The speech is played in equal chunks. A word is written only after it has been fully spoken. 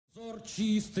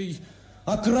чистый,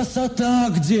 а красота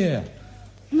где?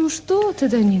 Ну что ты,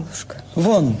 Данилушка?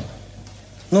 Вон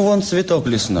цветок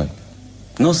лесной.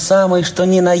 Ну, самый что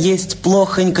ни на есть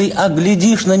плохонькой, а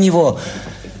глядишь на него,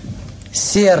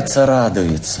 сердце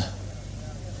радуется.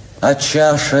 А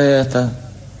чаша эта,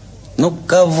 ну,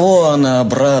 кого она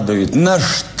обрадует? На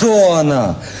что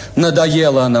она?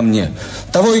 Надоела она мне.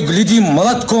 Того и гляди,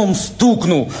 молотком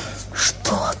стукну.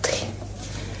 Что ты?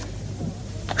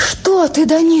 Что ты,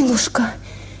 Данилушка?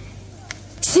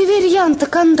 Северьян-то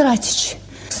Кондратич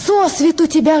сосвету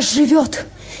тебя живет.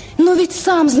 Но ведь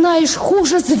сам знаешь,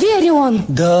 хуже зверя он.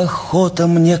 Да охота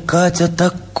мне, Катя,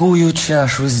 такую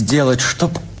чашу сделать,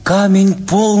 чтоб камень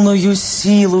полную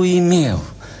силу имел.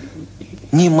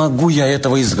 Не могу я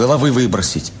этого из головы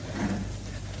выбросить.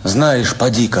 Знаешь,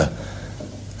 поди-ка,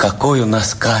 какой у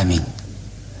нас камень.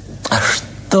 А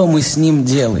что мы с ним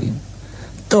делаем?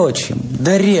 Точим,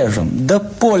 да режем, да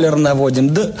полер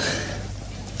наводим, да...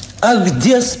 А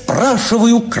где,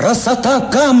 спрашиваю, красота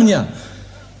камня?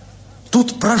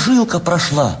 Тут прожилка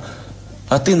прошла,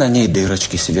 а ты на ней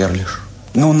дырочки сверлишь.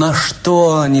 Ну на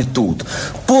что они тут?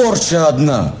 Порча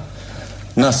одна.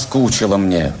 Наскучила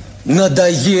мне,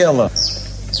 надоело.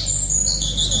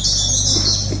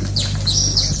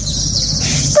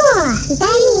 Что,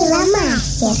 Данила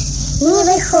мастер, не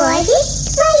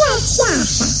выходит твоя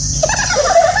чаша?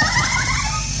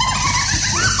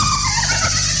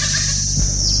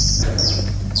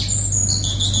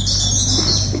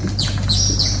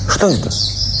 Что это?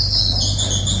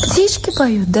 Птички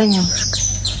поют, Данилушка.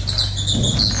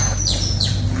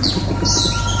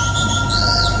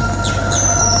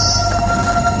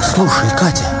 Слушай,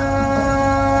 Катя,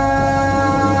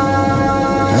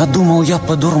 надумал я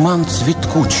по дурман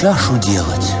цветку чашу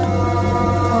делать.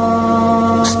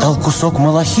 Стал кусок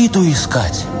малахиту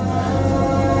искать.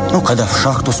 Ну, когда в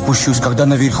шахту спущусь, когда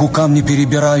наверху камни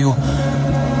перебираю,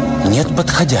 нет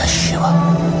подходящего.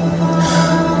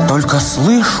 Только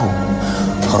слышу,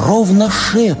 ровно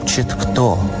шепчет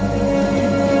кто.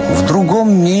 В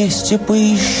другом месте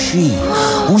поищи,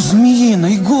 у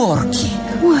Змеиной горки.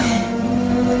 Ой,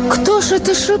 кто ж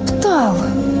это шептал?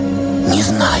 Не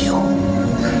знаю.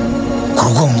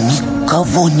 Кругом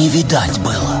никого не видать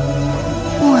было.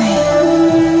 Ой.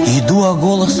 Иду, а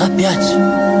голос опять.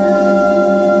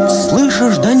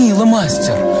 Слышишь, Данила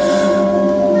мастер?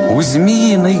 У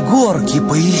Змеиной горки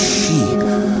поищи.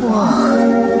 Ох.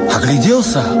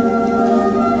 Огляделся,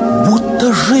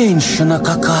 будто женщина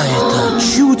какая-то,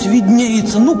 чуть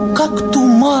виднеется, ну, как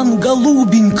туман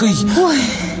голубенькой. Ой,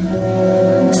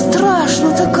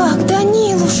 страшно-то как,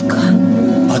 Данилушка.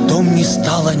 Потом не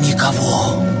стало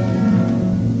никого.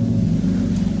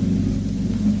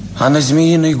 А на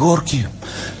Змеиной горке,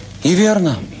 и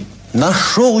верно,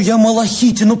 нашел я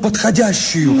малахитину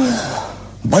подходящую.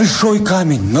 Большой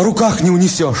камень, на руках не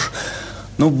унесешь.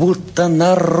 Ну, будто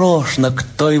нарочно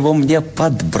кто его мне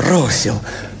подбросил.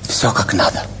 Все как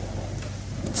надо.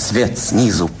 Цвет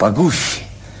снизу погуще.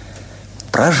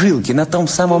 Прожилки на том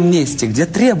самом месте, где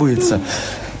требуется.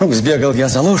 Ну, сбегал я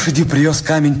за лошадью, привез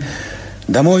камень.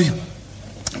 Домой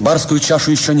барскую чашу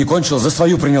еще не кончил, за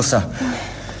свою принялся.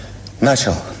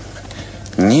 Начал.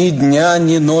 Ни дня,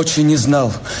 ни ночи не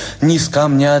знал, ни с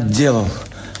камня отделал.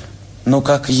 Но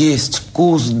как есть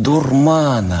куст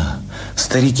дурмана.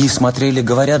 Старики смотрели,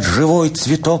 говорят, живой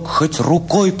цветок хоть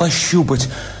рукой пощупать.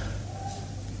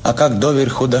 А как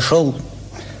доверху дошел,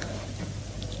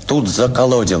 тут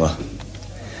заколодило.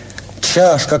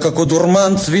 Чашка, как у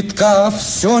дурман цветка, а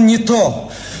все не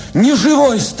то. Не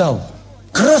живой стал,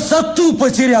 красоту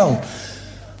потерял.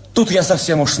 Тут я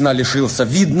совсем уж сна лишился.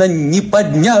 Видно, не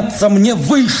подняться мне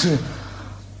выше.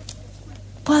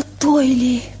 По той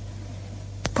ли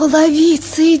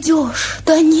половице идешь,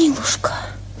 Данилушка?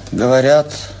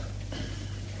 Говорят,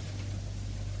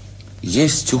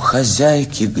 есть у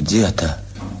хозяйки где-то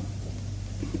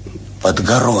под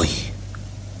горой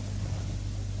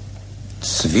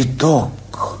цветок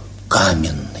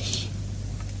каменный.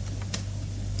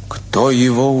 Кто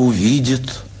его увидит,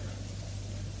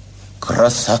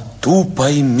 красоту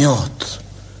поймет.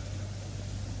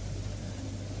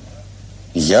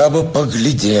 Я бы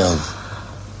поглядел.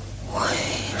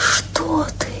 Ой, что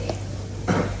ты?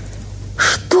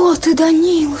 Что ты,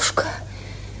 Данилушка?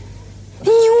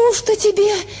 Неужто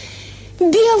тебе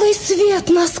белый свет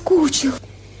наскучил?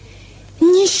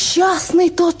 Несчастный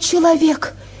тот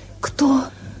человек, кто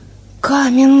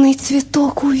каменный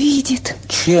цветок увидит.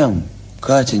 Чем,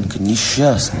 Катенька,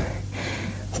 несчастный?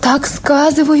 Так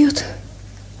сказывают.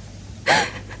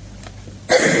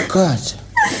 Катя.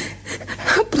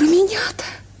 Про меня-то?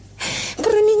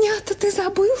 Про меня-то ты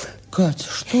забыл? Катя,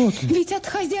 что ты? Ведь от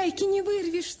хозяйки не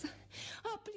вырвешься.